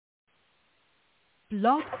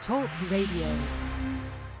Blog Talk Radio.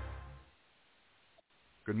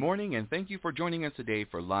 Good morning, and thank you for joining us today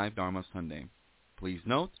for Live Dharma Sunday. Please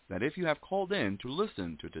note that if you have called in to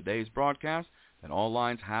listen to today's broadcast, that all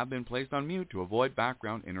lines have been placed on mute to avoid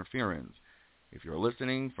background interference. If you're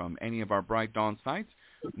listening from any of our Bright Dawn sites,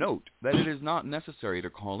 note that it is not necessary to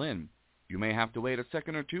call in. You may have to wait a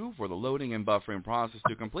second or two for the loading and buffering process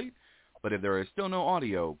to complete, but if there is still no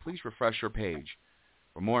audio, please refresh your page.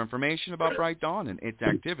 For more information about Bright Dawn and its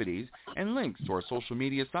activities and links to our social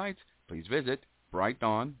media sites, please visit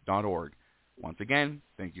brightdawn.org. Once again,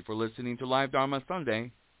 thank you for listening to Live Dharma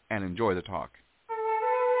Sunday, and enjoy the talk.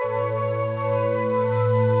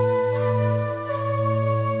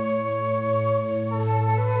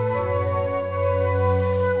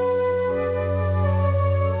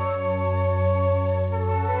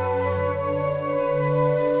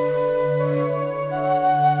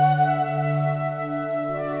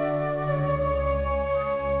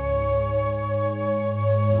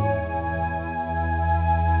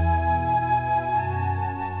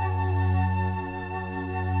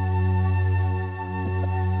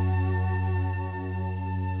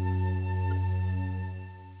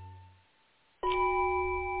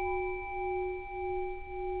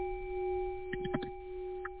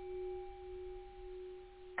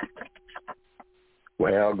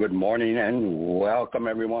 Well, good morning and welcome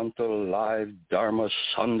everyone to Live Dharma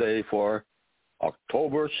Sunday for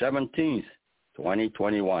October 17th,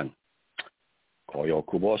 2021. Koyo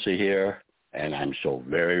Kubosi here, and I'm so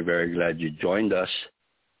very, very glad you joined us.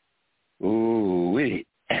 Ooh-wee.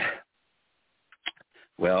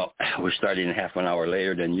 Well, we're starting half an hour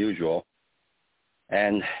later than usual,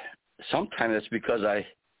 and sometimes it's because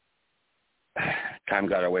time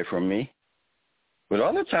got away from me, but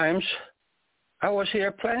other times I was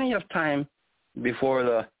here plenty of time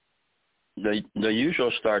before the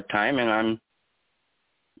usual start time, and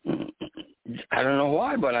I don't know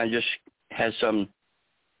why, but I just had some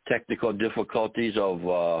technical difficulties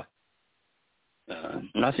of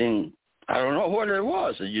nothing. I don't know what it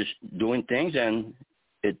was. It's just doing things, and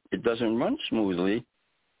it doesn't run smoothly,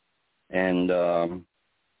 and I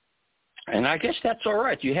guess that's all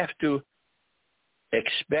right. You have to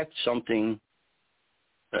expect something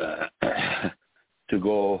to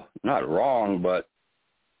go not wrong, but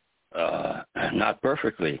not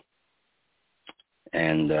perfectly.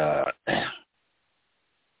 And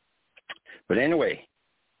but anyway,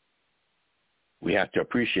 we have to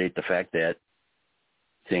appreciate the fact that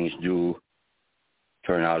things do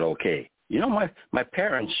turn out okay. You know, my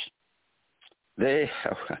parents, this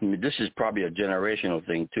is probably a generational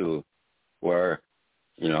thing too, where,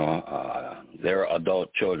 you know, they're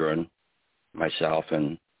adult children, myself,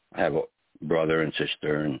 and I have a brother and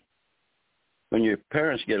sister, and when your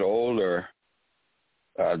parents get older,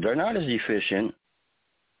 they're not as efficient,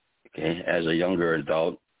 okay, as a younger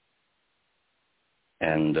adult,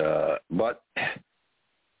 and but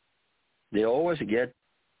they always get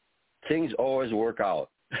things always work out,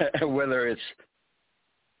 whether it's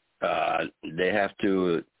they have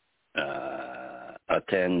to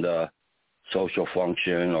attend a social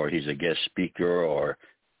function, or he's a guest speaker, or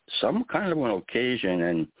some kind of an occasion,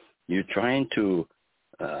 and you're trying to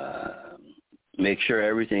make sure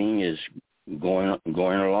everything is going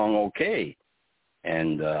along okay,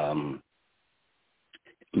 and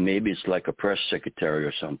maybe it's like a press secretary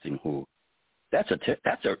or something. That's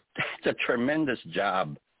a tremendous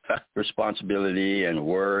job, responsibility and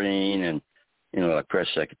worrying, and you know, like press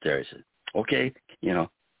secretary said, okay, you know,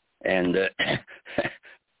 and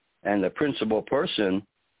and the principal person,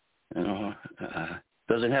 you know,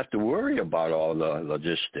 doesn't have to worry about all the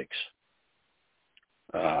logistics.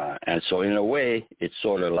 And so in a way, it's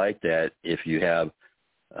sort of like that if you have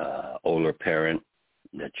older parent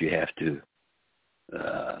that you have to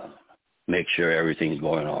make sure everything's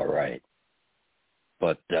going all right.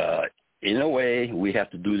 But in a way, we have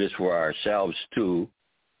to do this for ourselves too.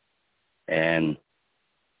 And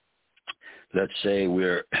let's say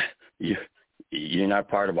you're not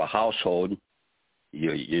part of a household,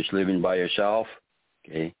 you're just living by yourself.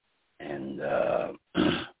 Okay, and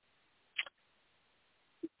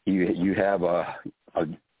you have a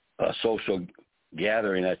social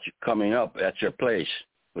gathering coming up at your place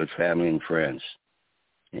with family and friends.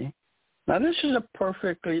 Okay? Now this is a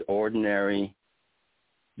perfectly ordinary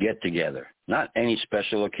get-together, not any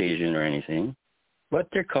special occasion or anything, but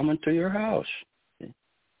they're coming to your house, okay?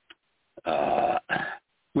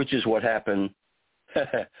 Which is what happened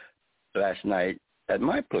last night at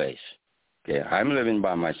my place. Okay, I'm living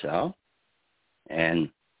by myself, and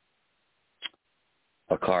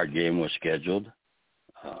a card game was scheduled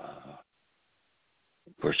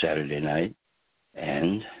for Saturday night,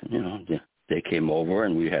 And, they came over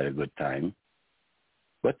and we had a good time.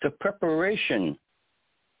 But the preparation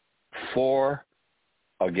for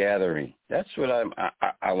a gathering, that's what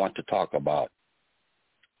I want to talk about.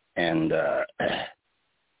 And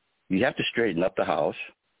you have to straighten up the house.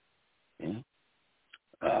 Okay?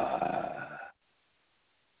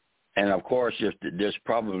 And, of course, there's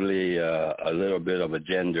probably a little bit of a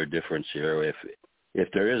gender difference here.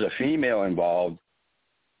 If there is a female involved,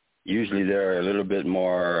 usually they're a little bit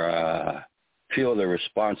more feel the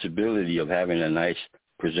responsibility of having a nice,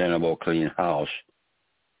 presentable, clean house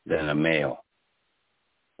than a male,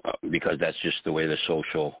 because that's just the way the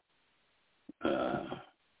social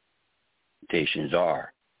stations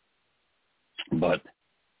are. But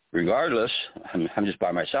regardless, I'm just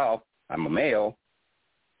by myself. I'm a male,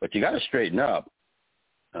 but you got to straighten up.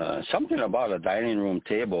 Something about a dining room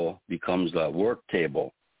table becomes a work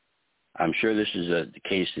table. I'm sure this is the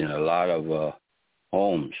case in a lot of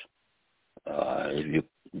homes. If you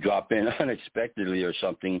drop in unexpectedly or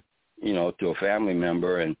something, to a family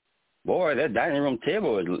member, and boy, that dining room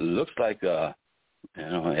table, it looks like,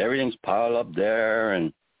 everything's piled up there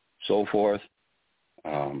and so forth.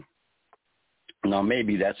 Now,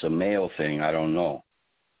 maybe that's a male thing. I don't know.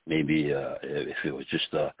 Maybe if it was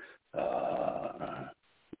just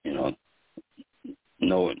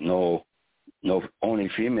no only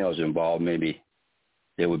females involved, maybe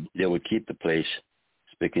they would keep the place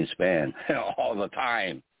spick and span all the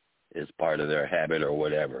time as part of their habit or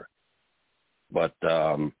whatever. But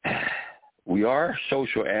we are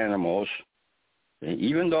social animals,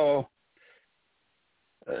 even though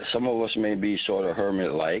some of us may be sort of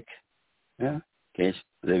hermit-like,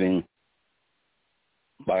 living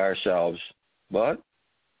by ourselves. But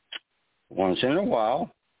once in a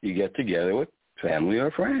while, you get together with family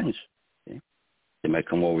or friends. Okay? They might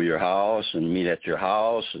come over your house and meet at your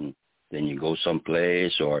house, and then you go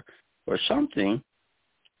someplace or something.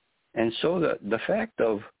 And so the fact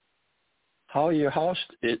of how your house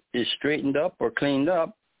is straightened up or cleaned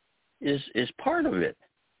up is part of it.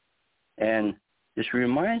 And this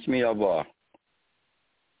reminds me of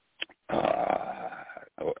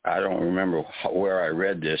I don't remember where I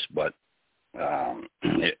read this, but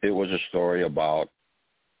it was a story about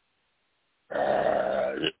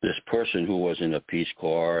this person who was in the Peace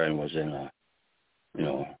Corps and was in a,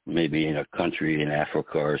 maybe in a country in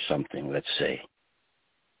Africa or something, let's say.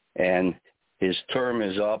 And his term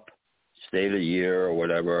is up, stayed a year or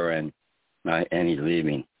whatever, and he's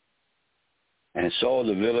leaving. And so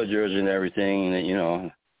the villagers and everything,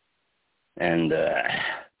 and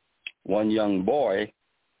one young boy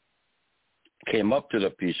came up to the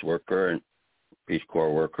Peace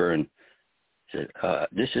Corps worker and said,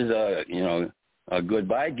 "This is a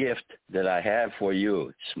goodbye gift that I have for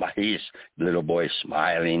you." He's little boy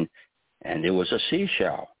smiling, and it was a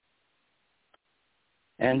seashell.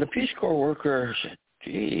 And the Peace Corps worker said,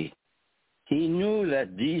 "Gee," he knew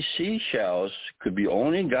that these seashells could be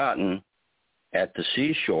only gotten at the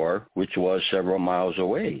seashore, which was several miles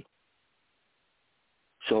away.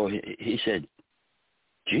 So he said,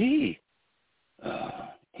 "Gee,"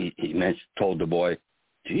 he told the boy,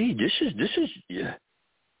 "Gee, this is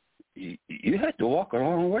you had to walk a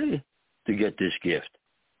long way to get this gift."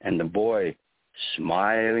 And the boy,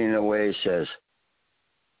 smiling away, says,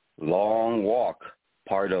 "Long walk,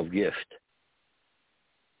 part of gift."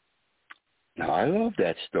 Now, I love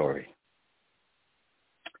that story.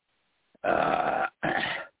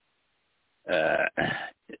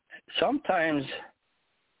 Sometimes,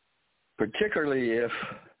 particularly if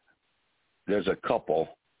there's a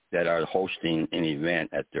couple that are hosting an event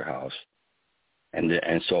at their house,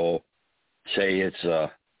 and so say it's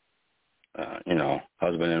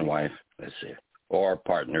husband and wife, let's say, or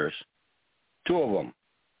partners, two of them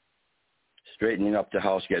straightening up the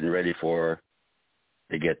house, getting ready for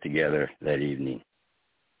the get together that evening.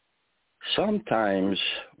 Sometimes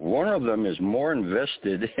one of them is more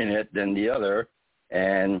invested in it than the other,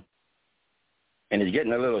 and is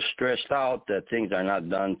getting a little stressed out that things are not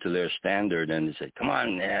done to their standard, and they say, "Come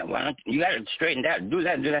on, man, why don't you got to straighten that, do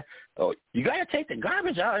that, do that. Oh, you got to take the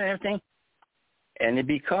garbage out and everything." And it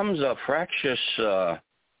becomes a fractious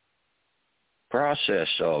process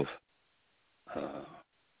of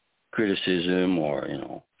criticism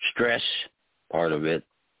or, stress, part of it.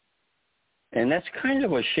 And that's kind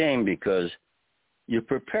of a shame, because you're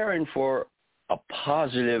preparing for a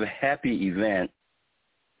positive, happy event,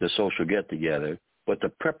 the social get-together, but the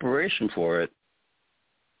preparation for it,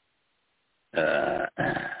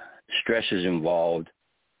 stress is involved,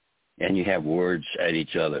 and you have words at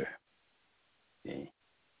each other. Okay.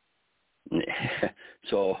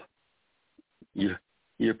 So you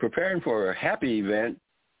you're preparing for a happy event,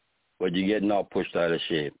 but you're getting all pushed out of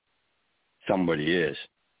shape. Somebody is.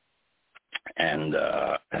 And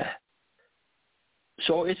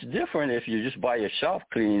so it's different if you're just by yourself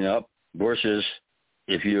cleaning up versus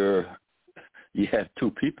if you have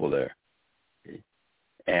two people there.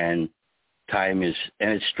 And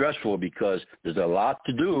it's stressful because there's a lot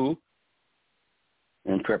to do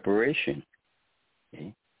in preparation.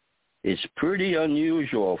 Okay? It's pretty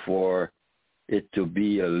unusual for it to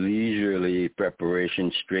be a leisurely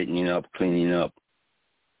preparation, straightening up, cleaning up.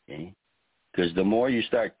 Okay? Because the more you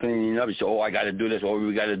start cleaning up, you say, I got to do this,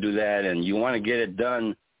 we got to do that, and you want to get it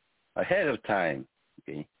done ahead of time,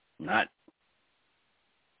 okay? Not,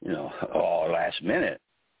 last minute.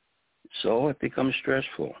 So it becomes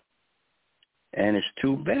stressful. And it's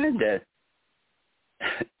too bad that,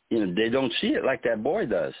 they don't see it like that boy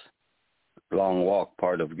does. Long walk,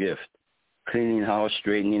 part of gift. Cleaning house,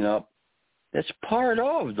 straightening up. That's part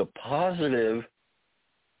of the positive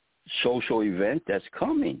social event that's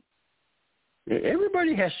coming.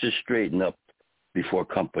 Everybody has to straighten up before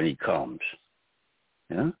company comes.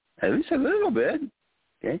 At least a little bit.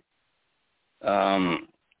 Okay.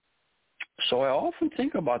 So I often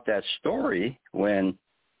think about that story when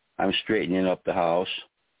I'm straightening up the house.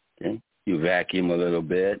 Okay. You vacuum a little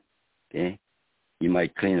bit. Okay. You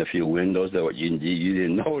might clean a few windows that you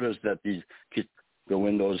didn't notice that the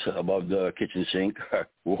windows above the kitchen sink.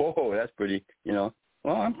 Whoa, that's pretty. Well,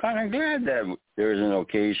 I'm kind of glad that there is an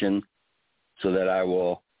occasion so that I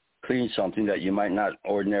will clean something that you might not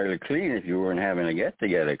ordinarily clean if you weren't having a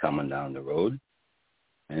get-together coming down the road.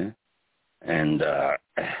 Yeah? And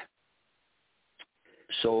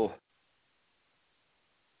so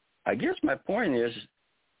I guess my point is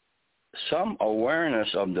some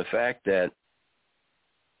awareness of the fact that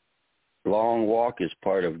long walk is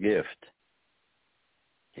part of gift.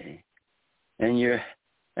 Okay?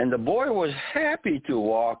 And the boy was happy to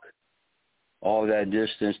walk all that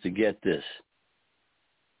distance to get this.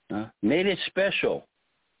 Made it special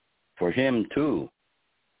for him too.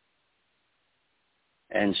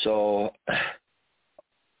 And so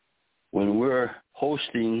when we're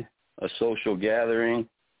hosting a social gathering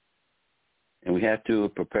and we have to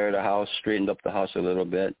prepare the house, straighten up the house a little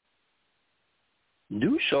bit,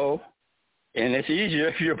 do so. And it's easier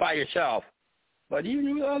if you're by yourself. But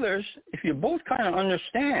even with others, if you both kind of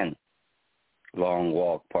understand long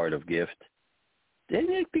walk, part of gift, then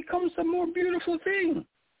it becomes a more beautiful thing.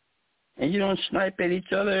 And you don't snipe at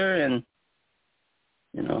each other and,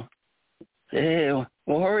 say, hey,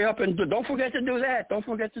 well, hurry up and don't forget to do that. Don't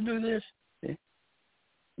forget to do this. Okay?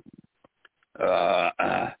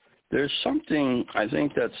 There's something, I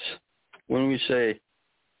think that's when we say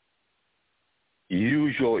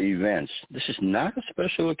usual events. This is not a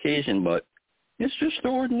special occasion, but it's just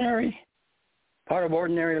ordinary, part of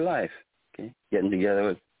ordinary life. Okay, getting together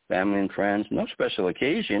with family and friends, no special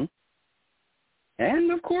occasion.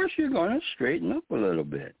 And, of course, you're going to straighten up a little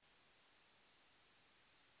bit.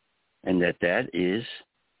 And that is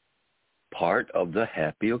part of the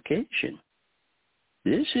happy occasion.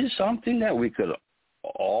 This is something that we could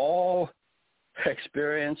all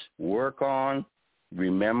experience, work on,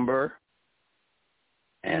 remember,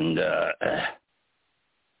 and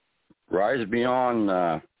rise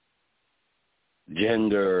beyond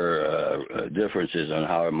gender differences on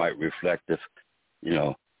how it might reflect if,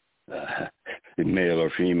 male or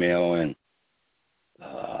female. And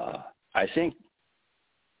I think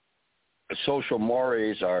social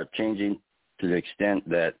mores are changing to the extent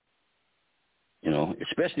that,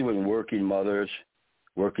 especially when working mothers,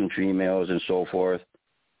 working females and so forth,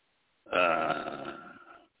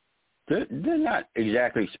 they're not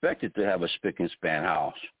exactly expected to have a spick and span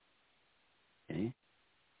house. Okay?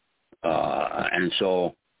 And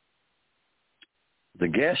so the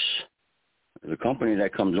guests, the company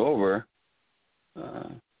that comes over,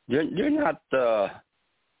 they're not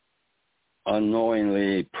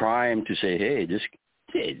unknowingly primed to say, hey, this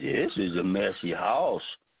is a messy house,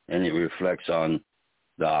 and it reflects on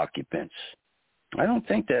the occupants. I don't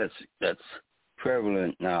think that's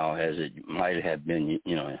prevalent now as it might have been,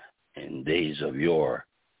 in days of yore.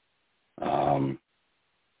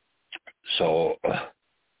 So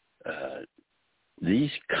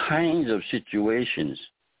these kinds of situations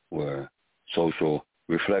where social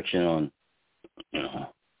reflection on,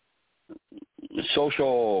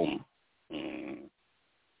 social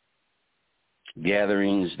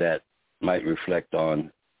gatherings that might reflect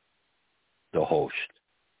on the host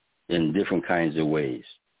in different kinds of ways,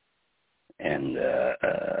 and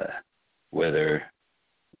whether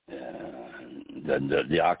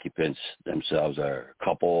the occupants themselves are a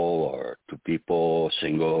couple or two people,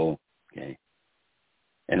 single, okay.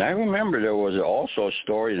 And I remember there was also a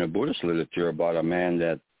story in the Buddhist literature about a man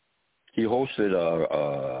that he hosted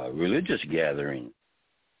a religious gathering,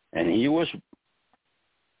 and he was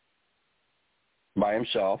by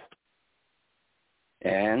himself,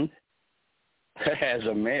 and as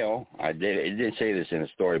a male, it didn't say this in the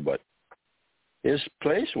story, but his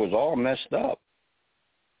place was all messed up,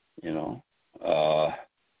 you know,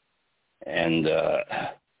 and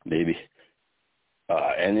maybe,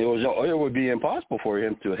 and it would be impossible for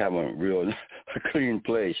him to have a real clean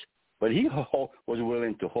place, but he was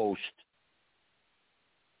willing to host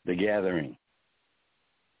the gathering,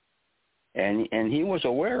 and he was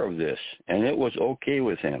aware of this, and it was okay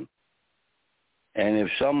with him. And if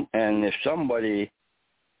somebody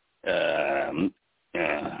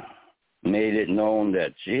made it known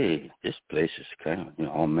that, gee, this place is kind of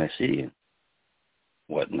all messy and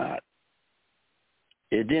whatnot,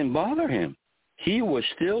 it didn't bother him. He was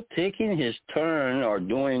still taking his turn or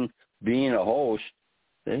being a host,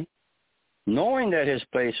 see? Knowing that his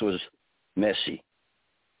place was messy,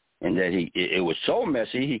 and that it was so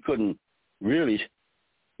messy he couldn't really,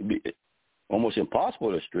 almost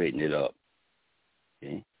impossible to straighten it up.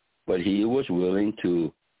 Okay? But he was willing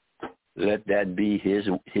to let that be his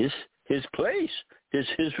place, his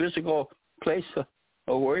physical place of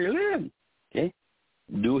where he lived. Okay,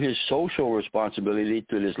 do his social responsibility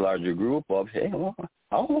to this larger group of, hey, well,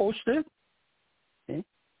 I'll host it. Okay?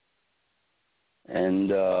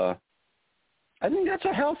 And I think that's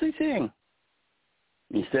a healthy thing.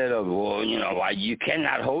 Instead of, well, why you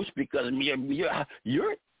cannot host because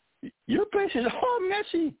your place is all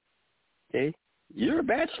messy. Okay, you're a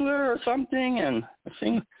bachelor or something, and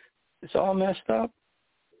it's all messed up.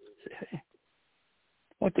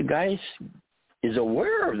 What the guy is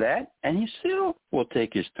aware of that, and he still will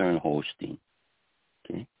take his turn hosting.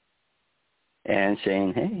 Okay, and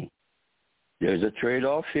saying, hey, there's a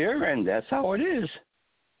trade-off here, and that's how it is.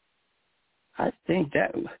 I think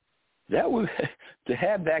that would, to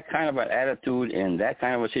have that kind of an attitude in that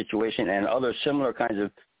kind of a situation and other similar kinds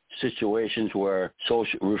of situations where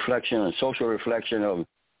social reflection of,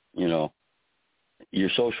 your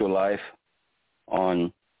social life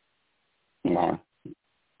on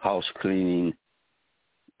house cleaning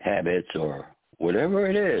habits or whatever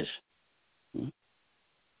it is.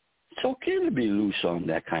 It's okay to be loose on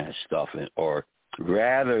that kind of stuff, or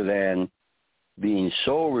rather than being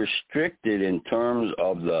so restricted in terms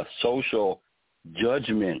of the social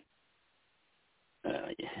judgment.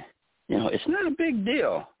 It's not a big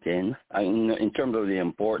deal, in terms of the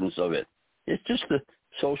importance of it. It's just the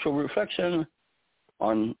social reflection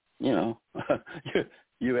on, you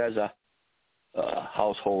as a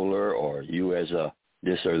householder, or you as a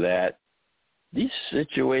this or that. These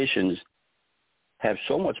situations have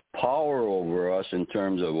so much power over us in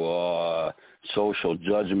terms of social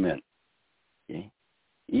judgment. Okay?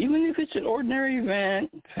 Even if it's an ordinary event,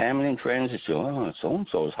 family and friends, it's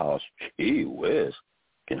so-and-so's house. Gee whiz,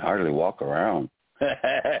 can hardly walk around.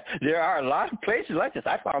 There are a lot of places like this.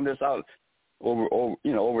 I found this out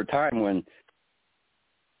over time, when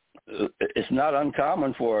it's not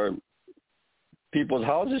uncommon for people's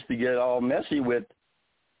houses to get all messy with,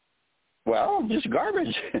 just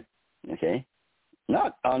garbage. Okay,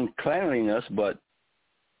 not uncleanliness, but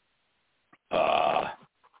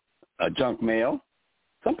junk mail.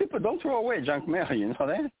 Some people don't throw away junk mail, you know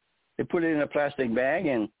that? They put it in a plastic bag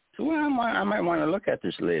and say, I might want to look at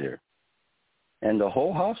this later. And the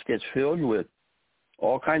whole house gets filled with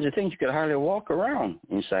all kinds of things. You could hardly walk around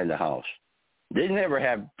inside the house. They never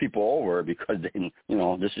have people over because this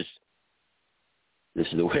is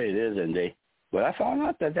the way it is, but I found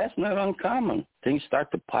out that that's not uncommon. Things start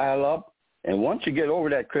to pile up, and once you get over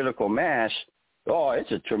that critical mass,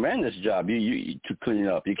 it's a tremendous job you to clean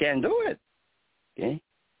up. You can't do it. Okay,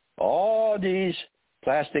 all these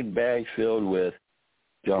plastic bags filled with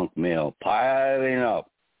junk mail piling up,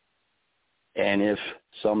 and if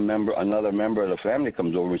another member of the family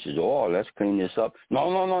comes over and says, let's clean this up.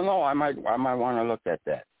 No, I might want to look at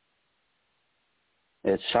that.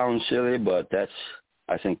 It sounds silly, but that's,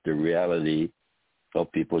 I think, the reality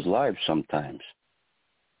of people's lives sometimes.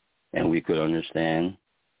 And we could understand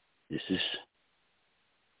this is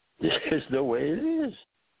the way it is.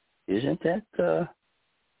 Isn't that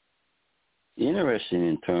interesting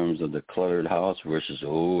in terms of the cluttered house versus,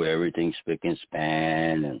 everything's spick and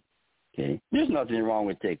span? And okay, there's nothing wrong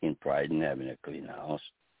with taking pride in having a clean house.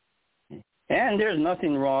 Okay? And there's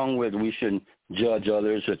nothing wrong with, we shouldn't judge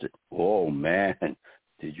others with, man,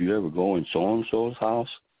 did you ever go in so-and-so's house?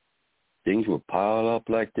 Things were piled up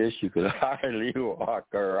like this. You could hardly walk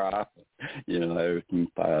around. Everything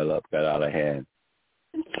piled up, got out of hand.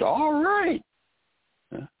 It's all right.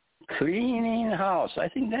 cleaning house. I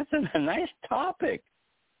think that's a nice topic.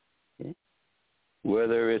 Okay?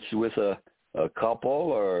 Whether it's with a couple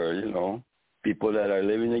or, people that are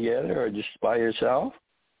living together or just by yourself.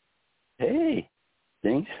 Hey,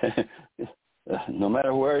 things, no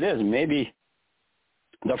matter where it is, maybe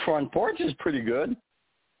the front porch is pretty good,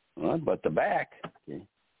 but the back, okay?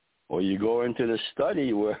 Or you go into the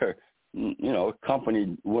study where,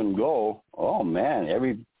 company wouldn't go. Oh, man,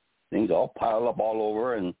 everything's all piled up all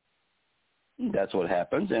over, and that's what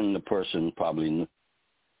happens. And the person probably,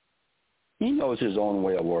 he knows his own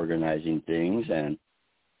way of organizing things and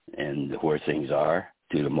where things are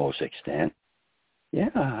to the most extent. Yeah,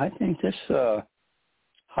 I think this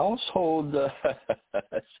household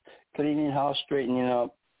cleaning house, straightening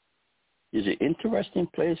up is an interesting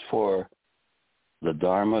place for the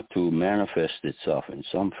Dharma to manifest itself in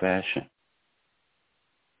some fashion.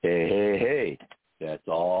 Hey, that's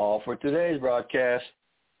all for today's broadcast.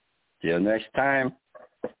 Till next time,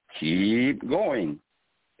 keep going,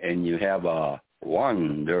 and you have a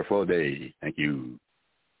wonderful day. Thank you.